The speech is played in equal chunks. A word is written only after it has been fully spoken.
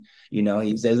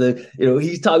He says,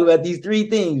 he's talking about these three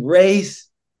things: race,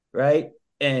 right,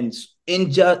 and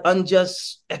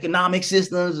unjust economic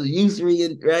systems,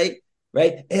 usury,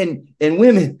 right, and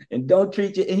women, and don't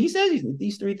treat you. And he says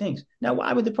these three things. Now,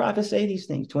 why would the prophet say these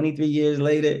things 23 years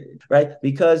later, right?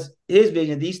 Because his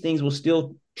vision, these things will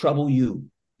still trouble you.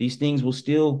 These things will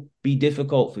still be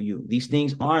difficult for you. These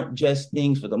things aren't just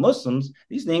things for the Muslims.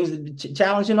 These things are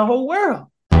challenging the whole world.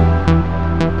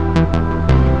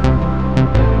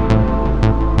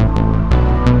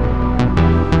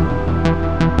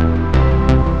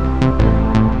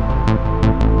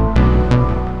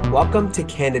 Welcome to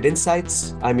Candid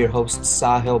Insights. I'm your host,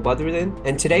 Sahil Badruddin,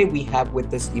 and today we have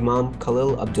with us Imam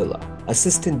Khalil Abdullah,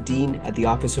 Assistant Dean at the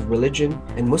Office of Religion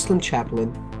and Muslim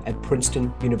Chaplain at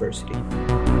Princeton University.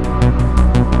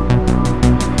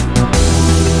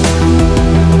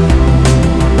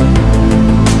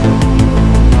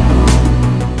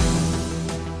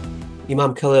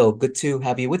 Imam Khalil, good to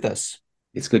have you with us.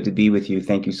 It's good to be with you.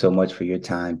 Thank you so much for your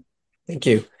time. Thank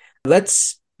you.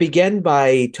 Let's begin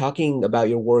by talking about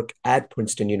your work at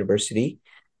Princeton University.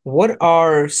 What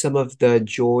are some of the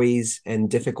joys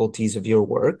and difficulties of your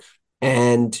work?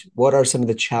 And what are some of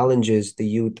the challenges the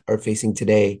youth are facing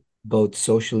today, both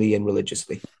socially and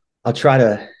religiously? I'll try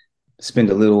to spend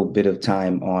a little bit of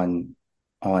time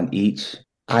on each.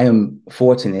 I am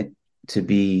fortunate to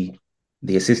be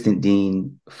the Assistant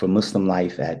Dean for Muslim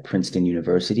Life at Princeton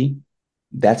University.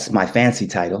 That's my fancy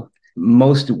title.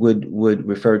 Most would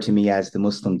refer to me as the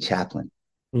Muslim chaplain.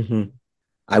 Mm-hmm.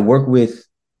 I work with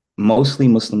mostly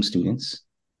Muslim students.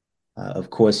 Of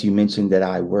course, you mentioned that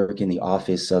I work in the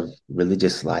Office of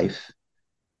Religious Life.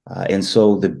 And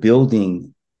so the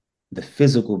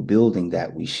physical building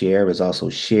that we share is also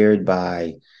shared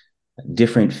by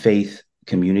different faith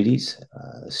communities,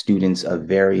 students of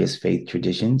various faith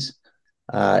traditions.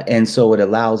 And so it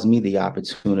allows me the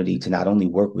opportunity to not only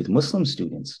work with Muslim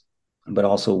students, but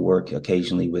also work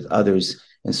occasionally with others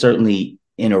and certainly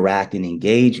interact and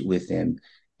engage with them,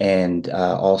 and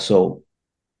also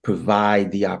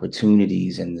provide the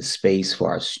opportunities and the space for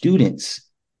our students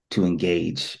to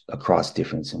engage across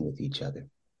difference and with each other.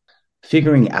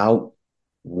 Figuring out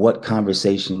what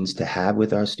conversations to have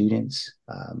with our students,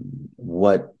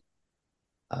 what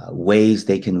ways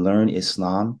they can learn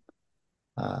Islam,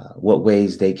 what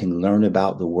ways they can learn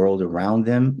about the world around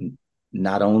them,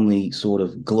 not only sort of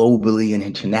globally and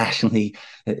internationally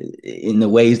in the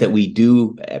ways that we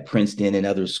do at Princeton and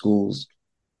other schools,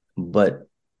 but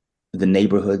the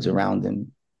neighborhoods around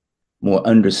them, more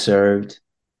underserved,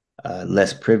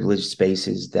 less privileged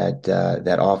spaces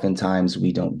that oftentimes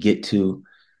we don't get to.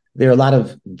 There are a lot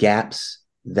of gaps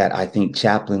that I think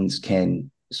chaplains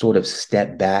can sort of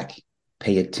step back,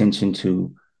 pay attention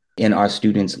to in our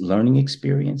students' learning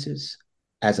experiences.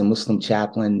 As a Muslim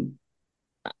chaplain,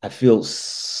 I feel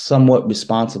somewhat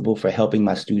responsible for helping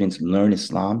my students learn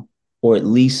Islam, or at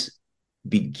least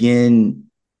begin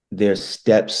their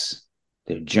steps,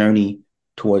 their journey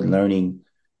toward learning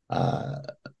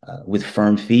with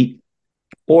firm feet.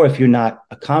 Or if you're not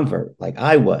a convert like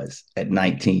I was at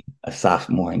 19, a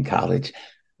sophomore in college,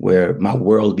 where my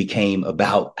world became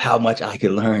about how much I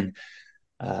could learn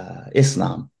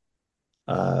Islam.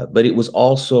 But it was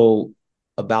also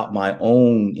about my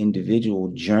own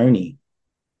individual journey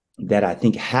that I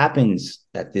think happens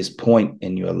at this point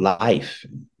in your life,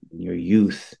 in your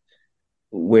youth,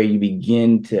 where you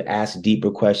begin to ask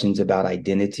deeper questions about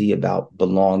identity, about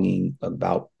belonging,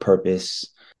 about purpose,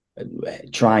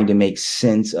 trying to make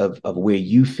sense of where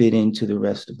you fit into the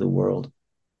rest of the world.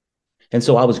 And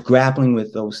so I was grappling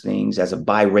with those things as a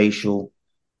biracial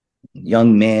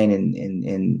young man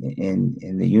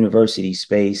in the university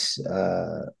space,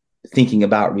 thinking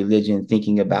about religion,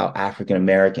 thinking about African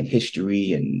American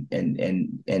history, and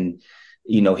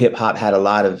hip hop had a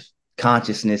lot of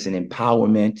consciousness and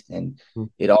empowerment, and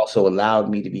it also allowed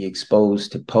me to be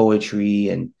exposed to poetry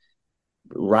and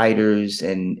writers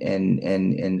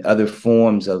and other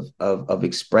forms of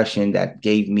expression that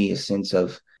gave me a sense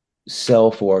of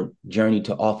self or journey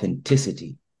to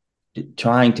authenticity,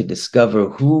 trying to discover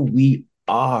who we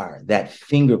are, that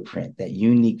fingerprint, that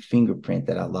unique fingerprint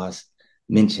that Allah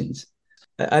mentions.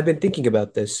 I've been thinking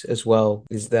about this as well,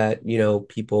 is that,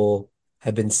 people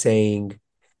have been saying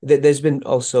that there's been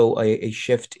also a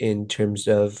shift in terms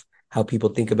of how people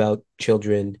think about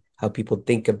children, how people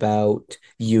think about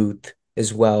youth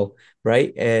as well,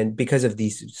 right? And because of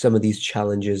some of these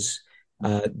challenges,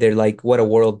 they're like, what a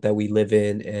world that we live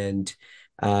in. And,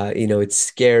 it's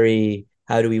scary.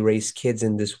 How do we raise kids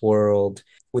in this world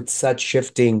with such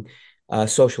shifting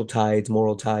social tides,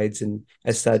 moral tides, and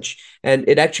as such? And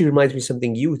it actually reminds me of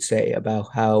something you would say about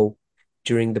how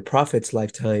during the Prophet's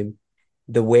lifetime,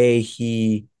 the way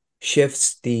he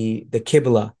shifts the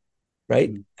Qibla,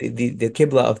 right? Mm. The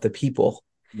Qibla of the people,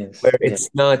 Yes, where yeah,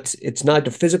 it's not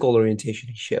the physical orientation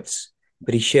he shifts,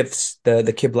 but he shifts the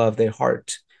Qibla of their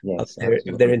heart, yes, of their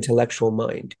absolutely. intellectual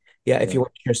mind. Yeah, if Yeah. you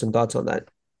want to share some thoughts on that.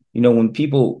 When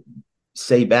people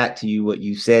say back to you what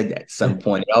you said at some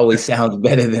point, it always sounds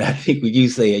better than I think when you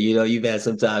say it. You've had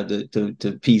some time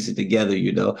to piece it together.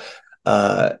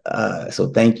 So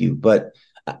thank you. But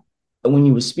when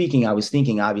you were speaking, I was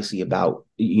thinking obviously about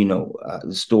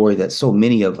the story that so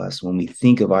many of us, when we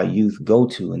think of our youth, go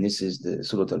to, and this is the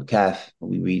Surah Al-Kahf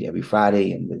we read every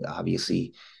Friday, and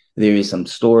obviously there is some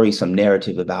story, some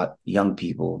narrative about young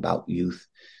people, about youth.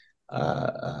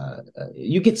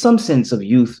 You get some sense of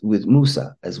youth with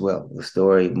Musa as well. The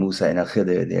story of Musa and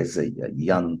Khidr, there's a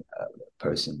young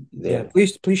person Yeah, there.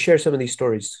 please share some of these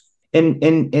stories. In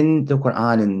the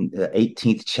Quran, in the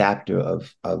 18th chapter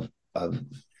of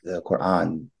the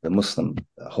Quran, the Muslim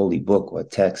holy book or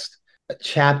text, a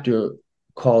chapter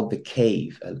called the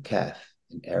cave, al-Kahf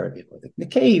in Arabic. The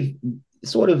cave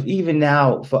sort of even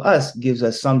now for us gives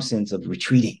us some sense of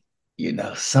retreating,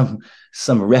 some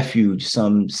refuge,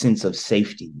 some sense of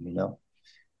safety.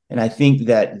 And I think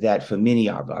that for many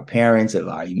of our parents, of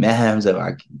our imams, of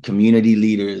our community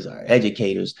leaders, our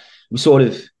educators, we sort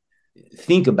of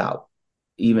think about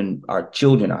even our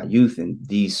children, our youth in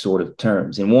these sort of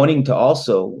terms, and wanting to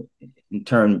also in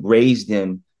turn raise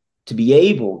them to be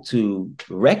able to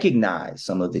recognize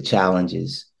some of the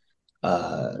challenges,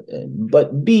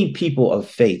 but be people of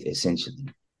faith essentially,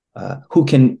 who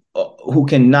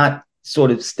can not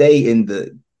sort of stay in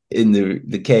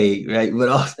the cave, right? But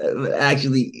also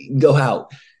actually go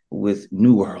out with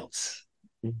new worlds,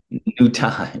 new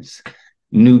times,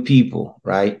 new people,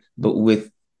 right? But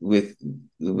with with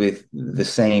the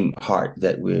same heart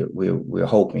that we're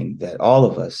hoping that all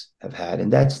of us have had,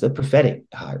 and that's the prophetic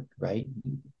heart, right?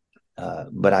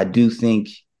 But I do think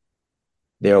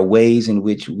there are ways in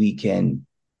which we can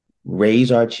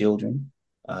raise our children.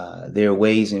 There are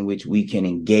ways in which we can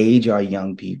engage our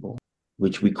young people,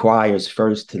 which requires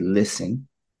first to listen,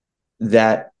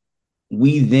 that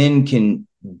we then can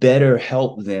better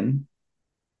help them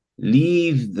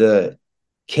leave the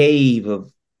cave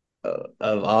of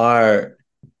our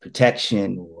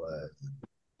protection,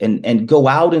 and go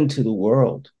out into the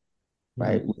world, Mhm.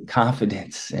 right, with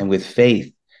confidence and with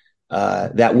faith,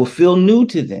 that will feel new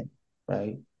to them,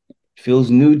 right? Feels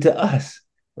new to us,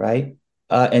 right?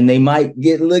 And they might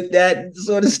get looked at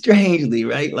sort of strangely,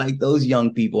 right? Like those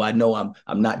young people. I know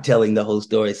I'm not telling the whole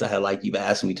story, so like you've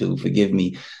asked me to. Forgive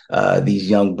me. These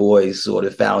young boys sort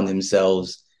of found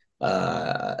themselves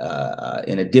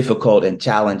in a difficult and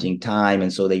challenging time,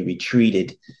 and so they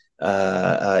retreated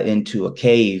into a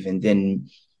cave, and then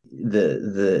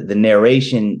the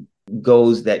narration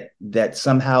goes that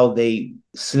somehow they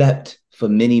slept for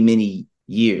many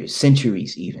years,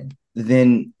 centuries even,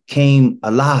 then came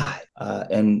alive,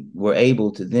 and were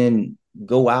able to then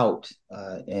go out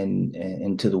and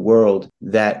into the world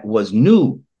that was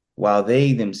new, while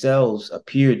they themselves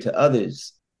appeared to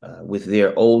others with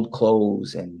their old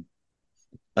clothes and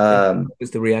And um, what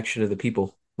was the reaction of the people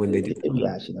when they did the that?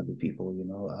 reaction of the people.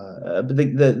 But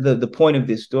the point of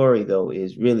this story, though,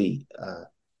 is really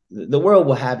the world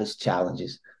will have its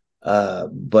challenges,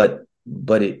 but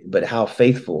how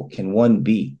faithful can one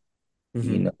be, you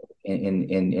Hmm. know,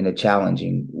 in a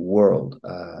challenging world?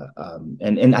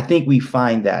 And I think we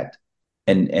find that,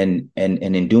 and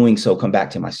in doing so, come back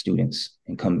to my students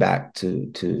and come back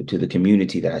to the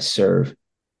community that I serve.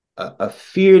 A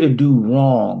fear to do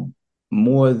wrong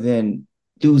more than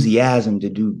enthusiasm to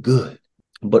do good,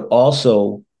 but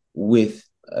also with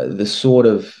the sort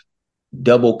of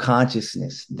double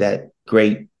consciousness that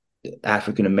great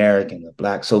African American, a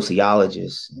Black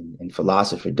sociologist and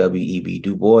philosopher W.E.B.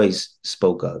 Du Bois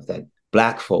spoke of, that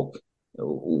Black folk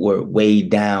were weighed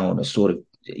down, or sort of,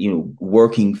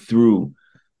 working through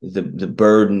the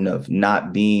burden of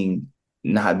not being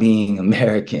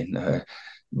American,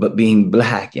 but being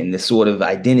Black, and the sort of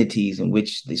identities in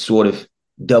which the sort of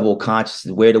double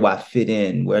consciousness, where do I fit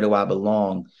in, where do I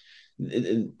belong?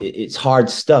 It's hard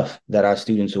stuff that our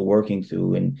students are working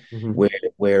through, and Hmm.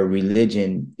 where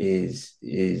religion is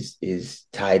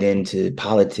tied into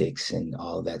politics and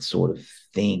all that sort of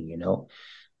thing.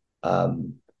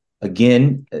 um,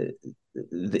 Again,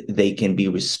 they can be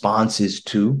responses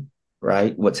to,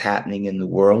 right, what's happening in the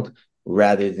world,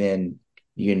 rather than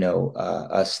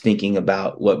us thinking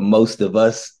about what most of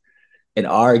us in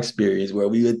our experience, where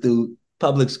we went through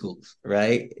public schools,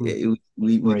 right? Mm.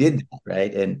 We Right. did that,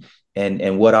 right?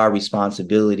 And what our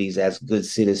responsibilities as good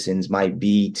citizens might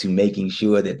be to making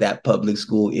sure that that public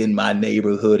school in my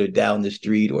neighborhood or down the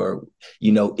street or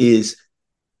is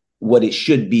what it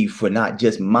should be for not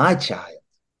just my child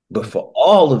but for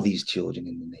all of these children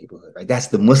in the neighborhood, right? That's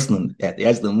the Muslim.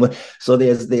 That's the so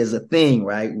there's a thing,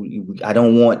 right? I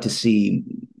don't want to see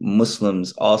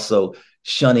Muslims also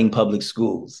shunning public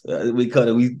schools. We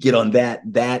get on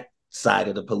that side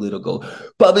of the political.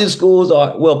 Public schools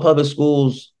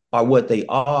are what they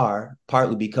are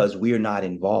partly because we're not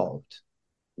involved.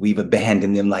 We've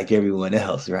abandoned them like everyone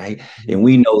else, right? And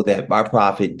we know that our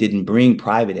prophet didn't bring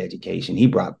private education; he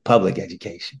brought public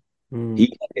education. Mm. He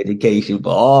got education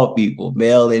for all people,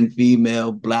 male and female,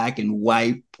 black and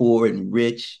white, poor and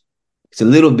rich. It's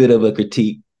a little bit of a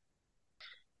critique.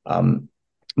 Um,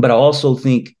 but I also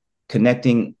think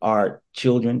connecting our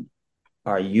children,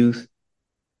 our youth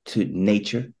to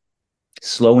nature,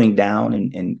 slowing down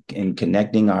and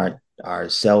connecting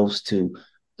ourselves to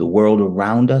the world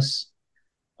around us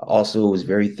also is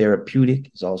very therapeutic.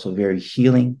 It's also very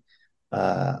healing.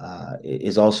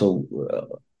 Is also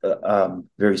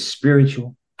very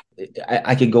spiritual.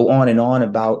 I could go on and on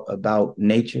about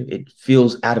nature. It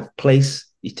feels out of place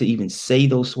to even say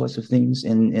those sorts of things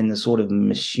in the sort of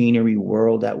machinery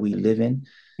world that we live in.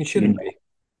 It You shouldn't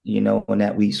know, be. and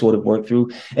that we sort of work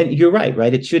through. And you're right,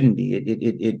 right? It shouldn't be.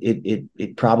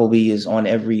 It probably is on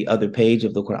every other page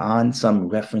of the Quran, some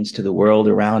reference to the world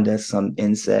around us, some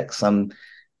insect, some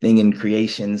thing in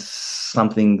creation,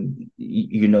 something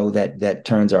that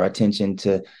turns our attention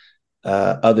to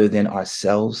other than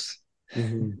ourselves.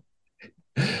 Mhm.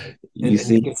 You And it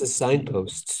see, gives us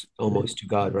signposts almost to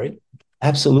God, right?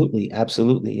 absolutely,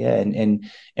 absolutely, yeah.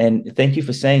 And thank you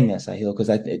for saying that, Sahil, because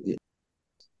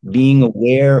being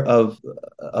aware of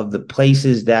the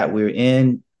places that we're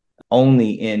in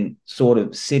only in sort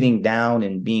of sitting down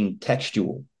and being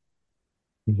textual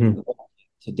Mhm.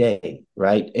 today,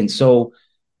 right? And so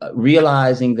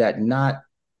realizing that not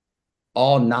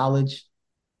all knowledge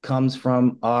comes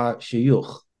from our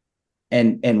shuyukh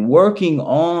and working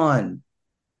on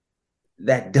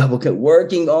that double cut,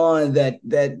 working on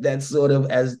that sort of,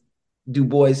 as Du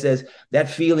Bois says, that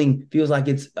feeling feels like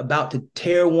it's about to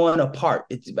tear one apart.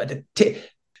 It's about to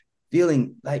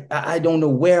feeling like I don't know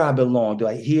where I belong. Do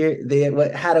I hear there?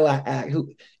 What? How do I act?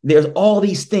 There's all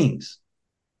these things,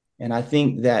 and I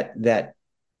think that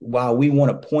while we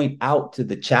want to point out to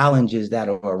the challenges that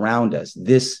are around us,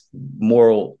 this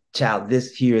moral child,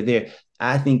 this here, there,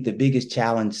 I think the biggest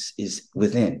challenge is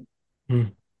within.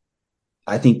 Mm.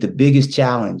 I think the biggest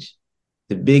challenge,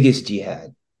 the biggest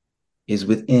jihad is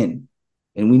within.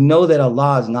 And we know that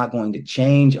Allah is not going to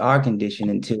change our condition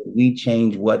until we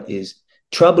change what is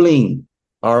troubling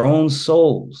our own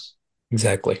souls.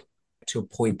 Exactly. To a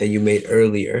point that you made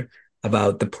earlier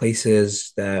about the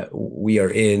places that we are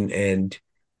in and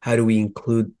how do we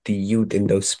include the youth in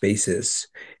those spaces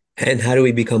and how do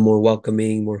we become more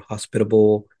welcoming, more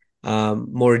hospitable,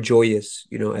 more joyous,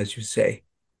 as you say.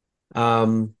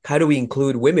 How do we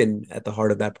include women at the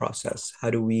heart of that process? How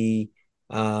do we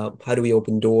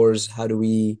open doors?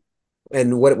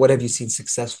 And what have you seen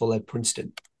successful at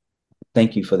Princeton?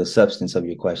 Thank you for the substance of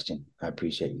your question. I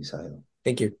appreciate you, Sahil.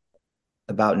 Thank you.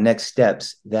 About next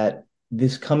steps that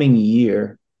this coming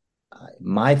year,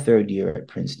 my third year at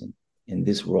Princeton in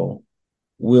this role,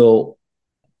 will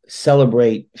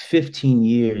celebrate 15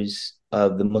 years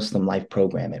of the Muslim Life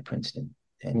program at Princeton.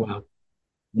 And Wow.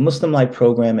 the Muslim Life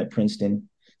program at Princeton,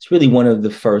 it's really one of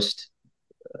the first.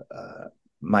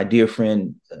 My dear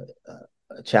friend,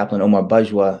 Chaplain Omar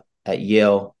Bajwa at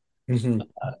Yale, Hmm.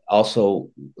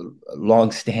 also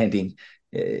longstanding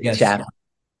Yes. chaplain,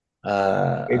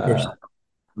 Great person.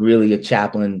 really a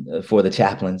chaplain for the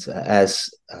chaplains, as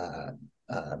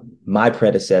my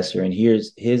predecessor, and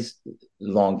here's his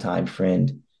longtime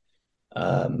friend,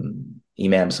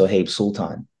 Imam Sohaib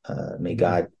Sultan. May Mhm.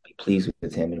 God be pleased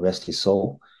with him and rest his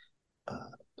soul. Uh,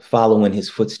 follow in his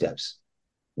footsteps.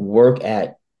 Work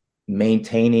at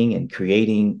maintaining and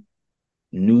creating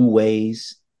new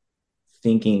ways,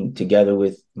 thinking together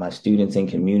with my students and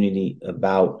community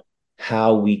about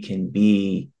how we can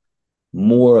be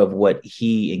more of what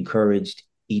he encouraged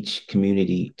each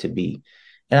community to be.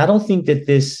 And I don't think that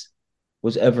this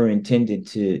was ever intended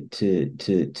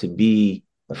to be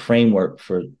a framework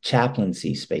for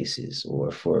chaplaincy spaces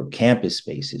or for campus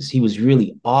spaces. He was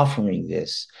really offering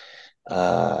this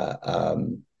uh,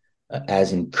 um,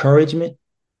 as encouragement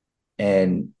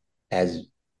and as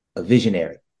a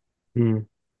visionary Mm.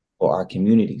 for our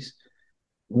communities.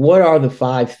 What are the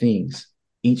five things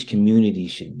each community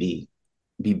should be?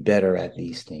 be better at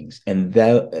these things. And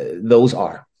those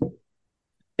are,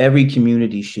 every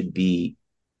community should be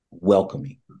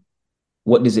welcoming.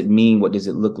 What does it mean? What does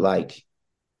it look like?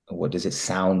 What does it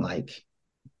sound like?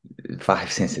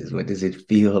 Five senses. What does it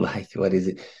feel like? What does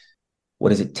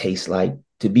it taste like?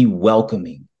 To be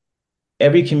welcoming.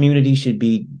 Every community should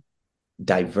be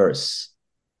diverse.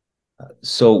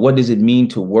 So what does it mean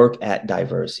to work at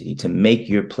diversity, to make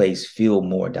your place feel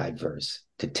more diverse,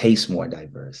 to taste more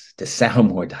diverse, to sound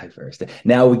more diverse?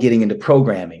 Now we're getting into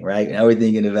programming, right? Now we're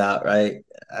thinking about, right?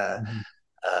 Mhm.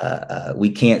 We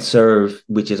can't serve,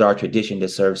 which is our tradition, to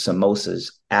serve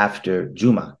samosas after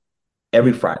Juma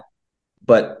every Mhm. Friday.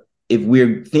 But if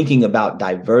we're thinking about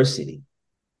diversity,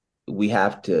 we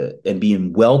have to, and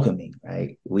being welcoming,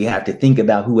 right? We have to think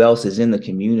about who else is in the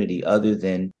community other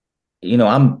than,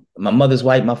 I'm, my mother's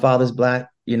white, my father's black.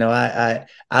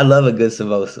 I love a good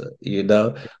samosa,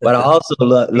 but I also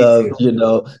Me love,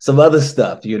 too. some other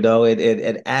stuff,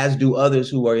 and as do others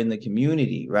who are in the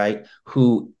community, right?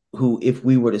 Who, if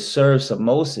we were to serve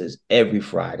samosas every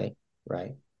Friday,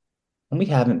 right? And we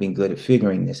haven't been good at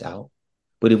figuring this out.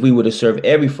 But if we were to serve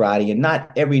every Friday and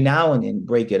not every now and then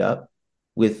break it up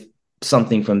with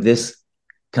something from this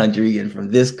country and from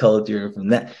this culture and from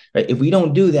that, right? If we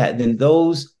don't do that, then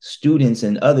those students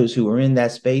and others who are in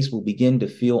that space will begin to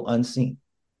feel unseen.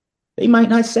 They might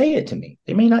not say it to me.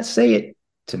 They may not say it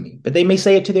to me, but they may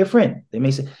say it to their friend. They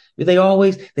may say,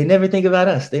 they never think about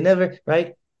us. They never,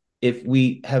 right? If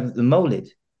we have the Molid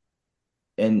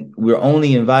and we're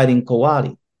only inviting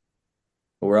Kawali,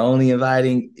 we're only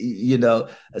inviting,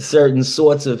 certain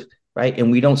sorts of, right?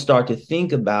 And we don't start to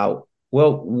think about,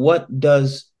 well, what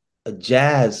does a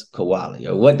jazz kawali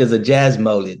or what does a jazz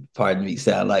molid, pardon me,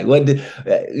 sound like? What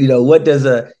does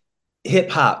a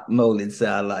hip hop molid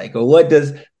sound like? Or what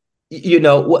does,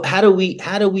 how do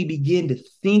we begin to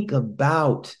think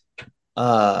about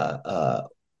or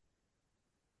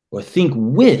think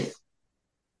with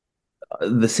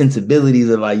the sensibilities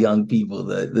of our young people,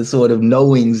 the sort of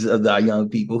knowings of our young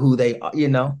people, who they are,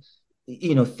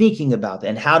 thinking about that,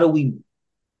 and how do we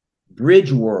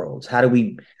bridge worlds? How do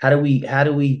we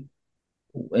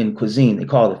in cuisine they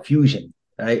call it fusion,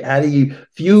 right? How do you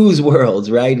fuse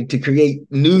worlds, right, to create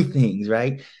new things,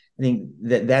 right? I think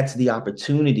that's the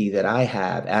opportunity that I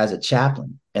have as a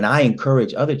chaplain, and I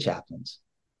encourage other chaplains,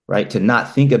 right, to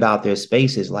not think about their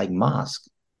spaces like mosque,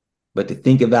 but to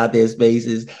think about their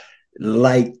spaces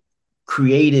like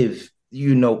creative,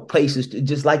 places,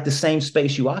 just like the same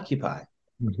space you occupy.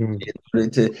 Mhm.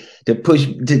 To push,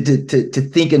 to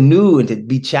think anew and to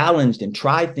be challenged and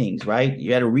try things, right?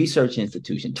 You're at a research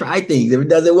institution, try things. If it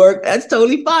doesn't work, that's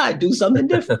totally fine. Do something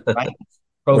different, right? Right.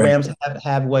 Programs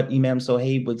have what Imam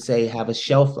Sohaib would say, have a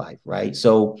shelf life, right?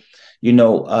 So,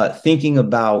 thinking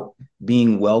about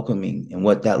being welcoming and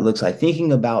what that looks like,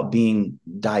 thinking about being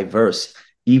diverse,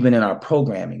 even in our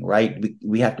programming, right?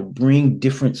 We have to bring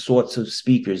different sorts of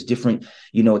speakers, different,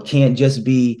 it can't just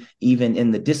be even in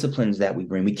the disciplines that we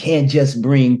bring. We can't just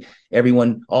bring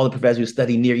everyone, all the professors who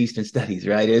study Near Eastern studies,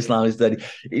 right? Islamic study.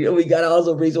 We got to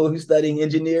also bring someone who's studying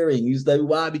engineering. You study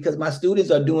why? Because my students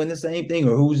are doing the same thing,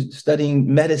 or who's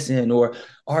studying medicine or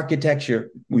architecture.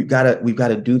 We've got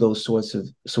to do those sorts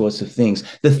of things.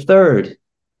 The third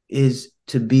is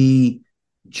to be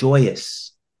joyous.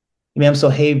 Imam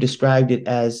Sohaib described it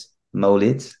as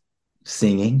molids,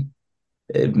 singing,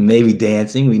 maybe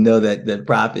dancing. We know that the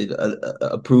Prophet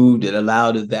approved and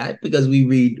allowed of that, because we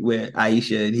read where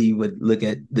Aisha and he would look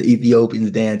at the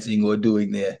Ethiopians dancing or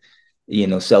doing their,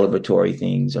 celebratory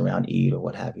things around Eid or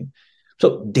what have you.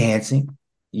 So dancing,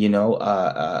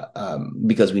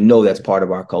 because we know that's part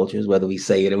of our cultures, whether we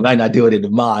say it, and we might not do it in the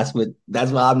mosque, but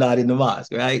that's why I'm not in the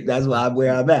mosque, right? That's why I'm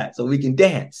where I'm at. So we can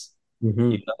dance, you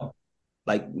Mhm. know,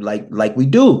 like we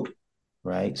do,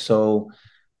 right? So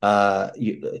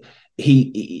you,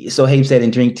 so Habe said,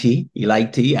 and drink tea. You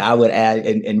like tea? I would add,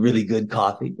 and really good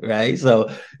coffee, right? So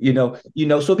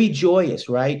so be joyous,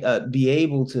 right? Be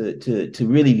able to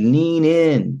really lean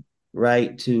in,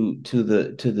 right, to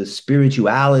the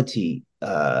spirituality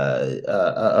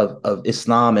of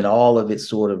Islam and all of its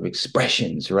sort of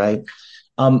expressions, right?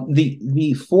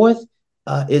 The fourth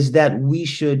is that we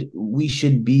should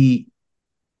be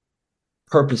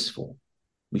purposeful.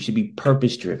 We should be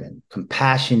purpose driven,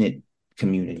 compassionate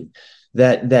community.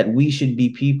 That we should be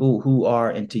people who are,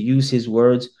 and to use his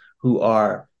words, who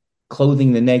are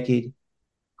clothing the naked,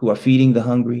 who are feeding the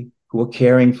hungry, who are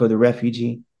caring for the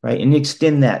refugee, right? And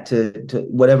extend that to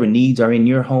whatever needs are in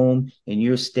your home, in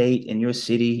your state, in your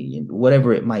city,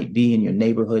 whatever it might be, in your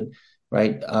neighborhood.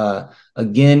 right?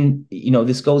 Again,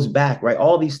 this goes back, right?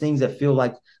 All these things that feel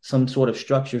like some sort of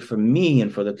structure for me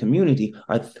and for the community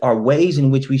are ways in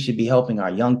which we should be helping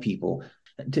our young people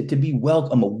to be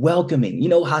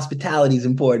welcoming. Hospitality is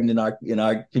important in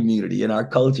our community, in our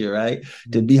culture, right?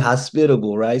 To be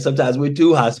hospitable, right? Sometimes we're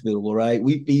too hospitable, right?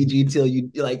 We feed you till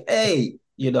you're like, hey,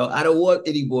 I don't want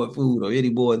any more food or any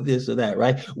more of this or that,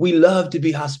 right? We love to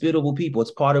be hospitable people.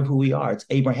 It's part of who we are. It's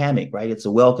Abrahamic, right? It's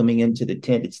a welcoming into the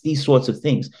tent. It's these sorts of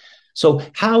things. So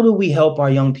how do we help our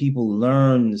young people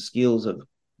learn the skills of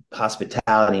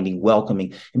hospitality and being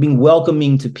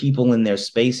welcoming to people in their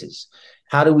spaces?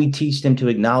 How do we teach them to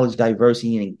acknowledge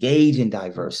diversity and engage in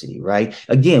diversity, right?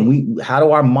 Again, how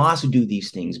do our mosques do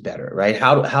these things better, right?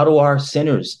 How do our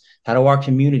centers, how do our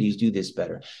communities do this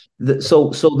better?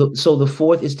 So the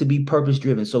fourth is to be purpose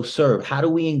driven. So serve. How do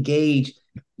we engage?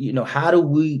 How do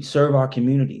we serve our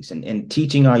communities and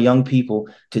teaching our young people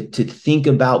to think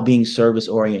about being service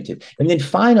oriented? And then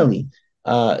finally,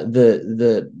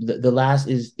 the last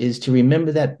is to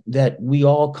remember that we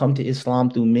all come to Islam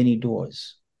through many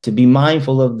doors. To be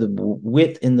mindful of the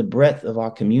width and the breadth of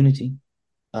our community.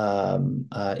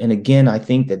 And again, I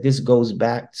think that this goes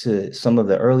back to some of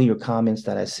the earlier comments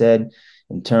that I said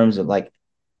in terms of like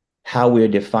how we're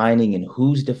defining and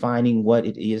who's defining what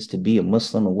it is to be a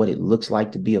Muslim and what it looks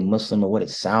like to be a Muslim or what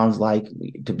it sounds like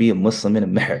to be a Muslim in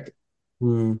America.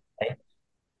 Mm.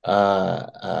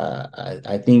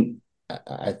 I think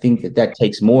that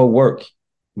takes more work,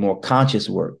 more conscious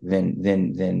work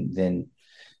than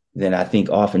I think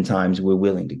oftentimes we're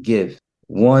willing to give.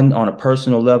 One, on a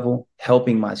personal level,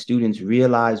 helping my students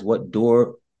realize what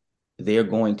door they're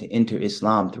going to enter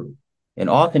Islam through. And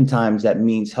oftentimes that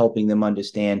means helping them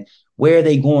understand where are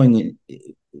they going,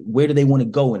 where do they want to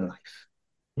go in life,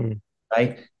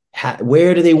 right?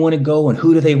 Where do they want to go and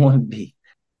who do they want to be?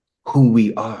 Who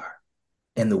we are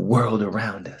and the world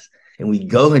around us. And we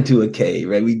go into a cave,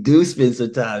 right? We do spend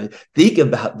some time, think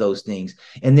about those things.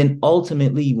 And then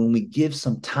ultimately, when we give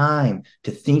some time to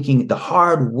thinking, the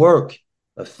hard work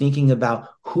of thinking about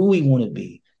who we want to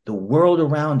be, the world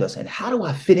around us, and how do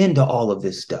I fit into all of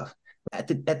this stuff? At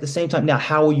the same time, now,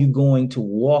 how are you going to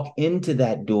walk into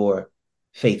that door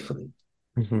faithfully?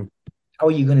 Mm-hmm. How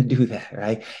are you going to do that,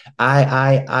 right?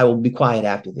 I will be quiet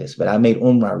after this, but I made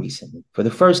Umrah recently for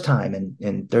the first time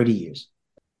in 30 years.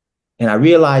 And I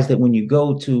realized that when you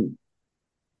go to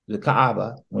the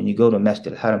Kaaba, when you go to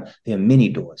Masjid al-Haram, there are many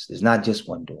doors. There's not just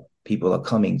one door. People are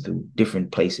coming through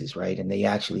different places, right? And they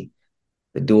actually,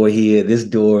 the door here, this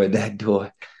door, that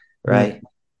door, right? Mm-hmm.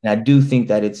 And I do think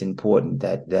that it's important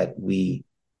that we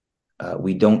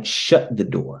don't shut the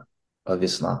door of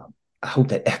Islam. I hope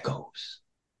that echoes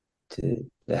to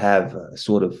have a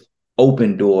sort of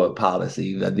open door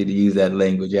policy. I did use that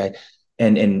language, right?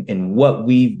 And what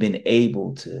we've been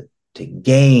able to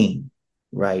gain,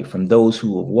 right, from those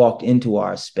who have walked into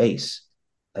our space.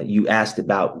 You asked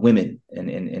about women, and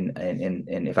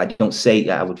if I don't say,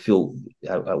 I wouldn't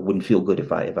feel good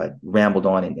if I rambled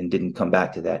on and didn't come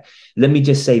back to that. Let me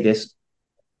just say this.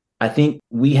 I think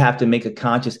we have to make a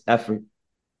conscious effort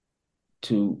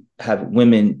to have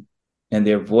women and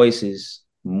their voices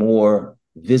more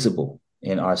visible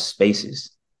in our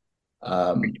spaces.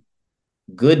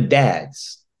 Good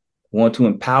dads want to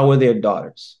empower their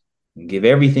daughters and give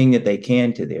everything that they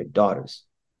can to their daughters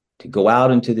to go out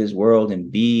into this world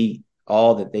and be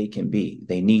all that they can be.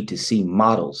 They need to see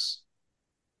models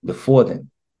before them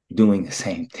doing the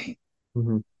same thing.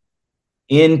 Mm-hmm.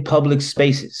 In public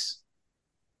spaces,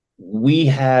 we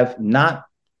have not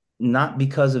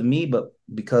because of me, but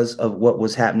because of what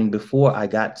was happening before I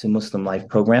got to Muslim Life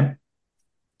program.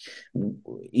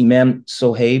 Imam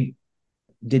Sohaib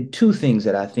did two things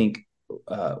that I think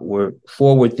were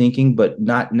forward-thinking, but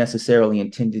not necessarily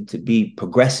intended to be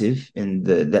progressive in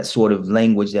that sort of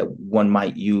language that one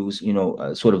might use,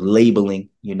 sort of labeling,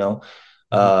 it's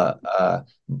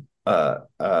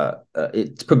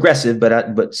progressive,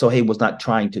 but Sohaib was not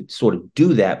trying to sort of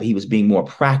do that, but he was being more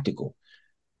practical.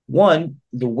 One,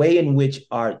 the way in which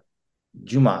our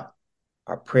Jummah,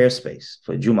 our prayer space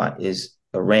for Jummah is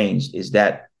arranged is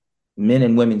that men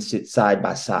and women sit side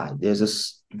by side.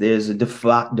 There's a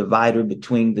divider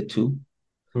between the two,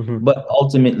 mm-hmm. but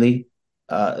ultimately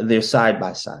they're side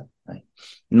by side, right?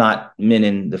 Not men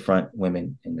in the front,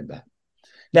 women in the back.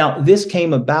 Now, this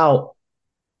came about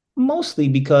mostly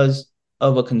because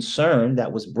of a concern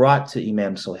that was brought to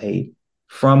Imam Sohaib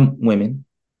from women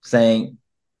saying,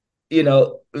 men,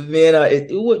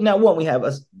 now one, we have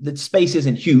the space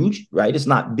isn't huge, right? It's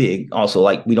not big. Also,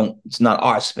 like it's not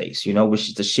our space, which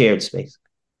is a shared space.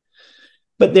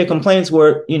 But their complaints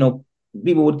were,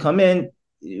 people would come in,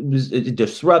 it was a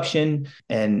disruption,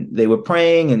 and they were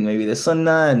praying, and maybe the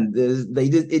sunnah, and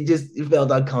it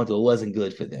felt uncomfortable. It wasn't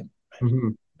good for them.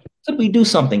 Mhm. Could we do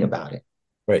something about it?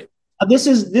 Right. This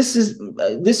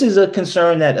is a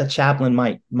concern that a chaplain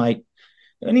might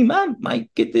an imam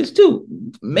might get this too.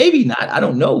 Maybe not. I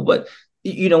don't know. But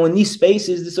in these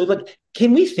spaces, so like,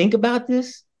 can we think about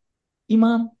this,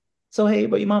 Imam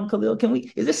Sohaib or Imam Khalil?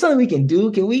 Is this something we can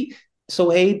do?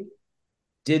 Sohaib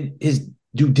did his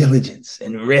due diligence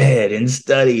and read and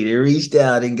studied and reached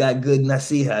out and got good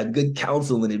nasiha and good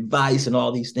counsel and advice and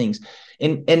all these things,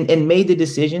 and made the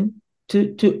decision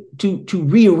to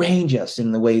rearrange us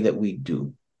in the way that we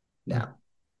do now.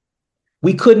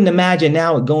 We couldn't imagine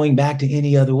now it going back to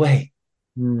any other way.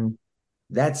 Mm.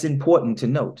 That's important to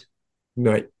note.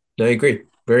 Right. I agree.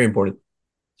 Very important.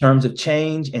 In terms of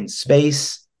change and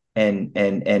space and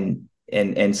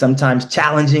sometimes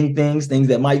challenging things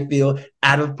that might feel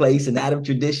out of place and out of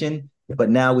tradition,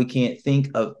 but now we can't think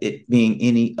of it being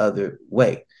any other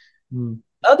way. Mm.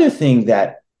 Other thing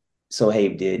that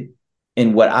Sohaib did,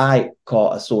 in what I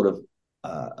call a sort of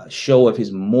a show of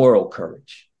his moral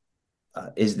courage,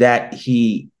 is that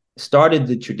he started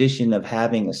the tradition of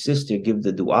having a sister give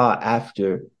the dua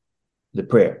after the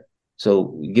prayer.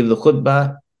 So give the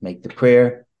khutbah, make the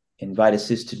prayer, invite a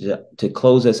sister to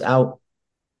close us out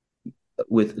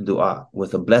with dua,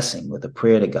 with a blessing, with a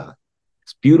prayer to God.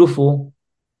 It's beautiful.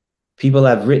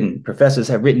 Professors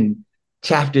have written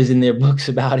chapters in their books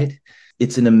about it.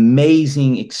 It's an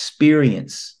amazing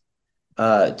experience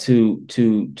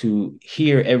to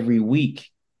hear every week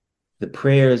the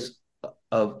prayers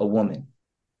of a woman.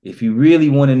 If you really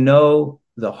want to know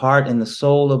the heart and the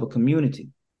soul of a community,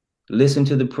 listen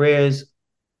to the prayers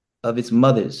of its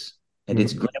mothers and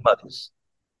its grandmothers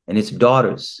and its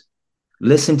daughters.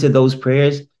 Listen to those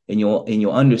prayers, and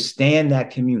you'll understand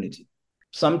that community.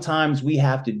 Sometimes we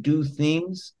have to do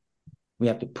things. We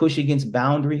have to push against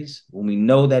boundaries when we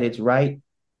know that it's right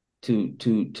to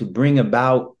bring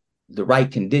about the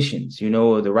right conditions,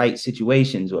 or the right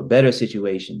situations or better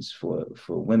situations for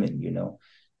women.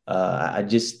 I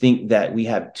just think that we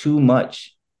have too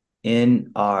much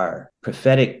in our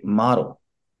prophetic model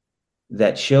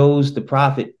that shows the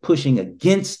prophet pushing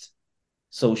against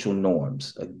social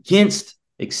norms, against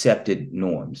accepted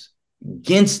norms,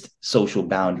 against social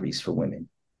boundaries for women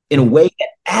in a way that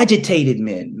agitated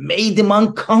men, made them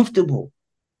uncomfortable.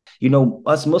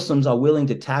 Us Muslims are willing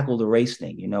to tackle the race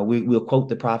thing. We'll quote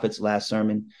the prophet's last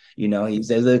sermon. He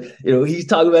says, he's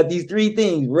talking about these three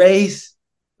things: race,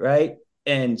 right?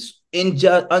 And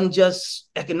unjust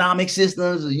economic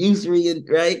systems, usury,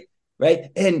 right?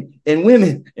 And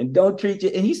women, and don't treat you.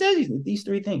 And he says these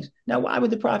three things. Now, why would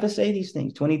the prophet say these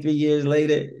things 23 years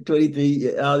later,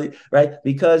 right?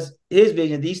 Because his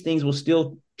vision, these things will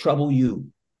still trouble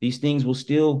you. These things will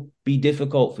still be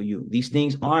difficult for you. These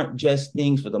things aren't just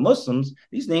things for the Muslims.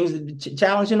 These things are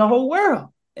challenging the whole world.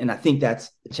 And I think that's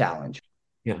the challenge.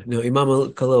 Yeah. No,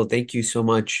 Imam Khalil, thank you so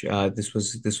much. This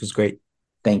was great.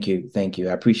 Thank you.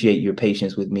 I appreciate your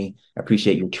patience with me. I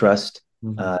appreciate your trust.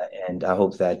 And I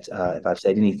hope that if I've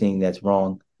said anything that's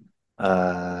wrong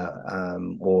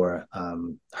or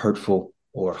hurtful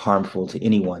or harmful to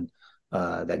anyone,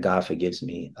 that God forgives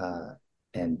me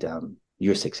and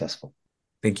you're successful.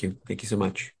 Thank you. Thank you so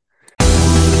much.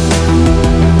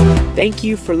 Thank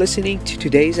you for listening to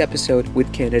today's episode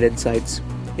with Candid Insights.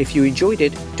 If you enjoyed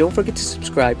it, don't forget to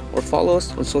subscribe or follow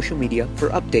us on social media for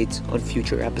updates on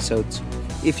future episodes.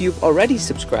 If you've already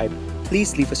subscribed,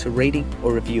 please leave us a rating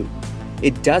or review.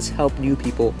 It does help new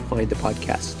people find the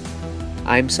podcast.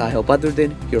 I'm Sahil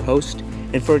Badruddin, your host,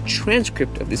 and for a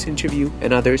transcript of this interview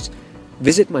and others,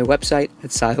 visit my website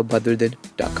at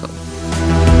sahilbadruddin.com.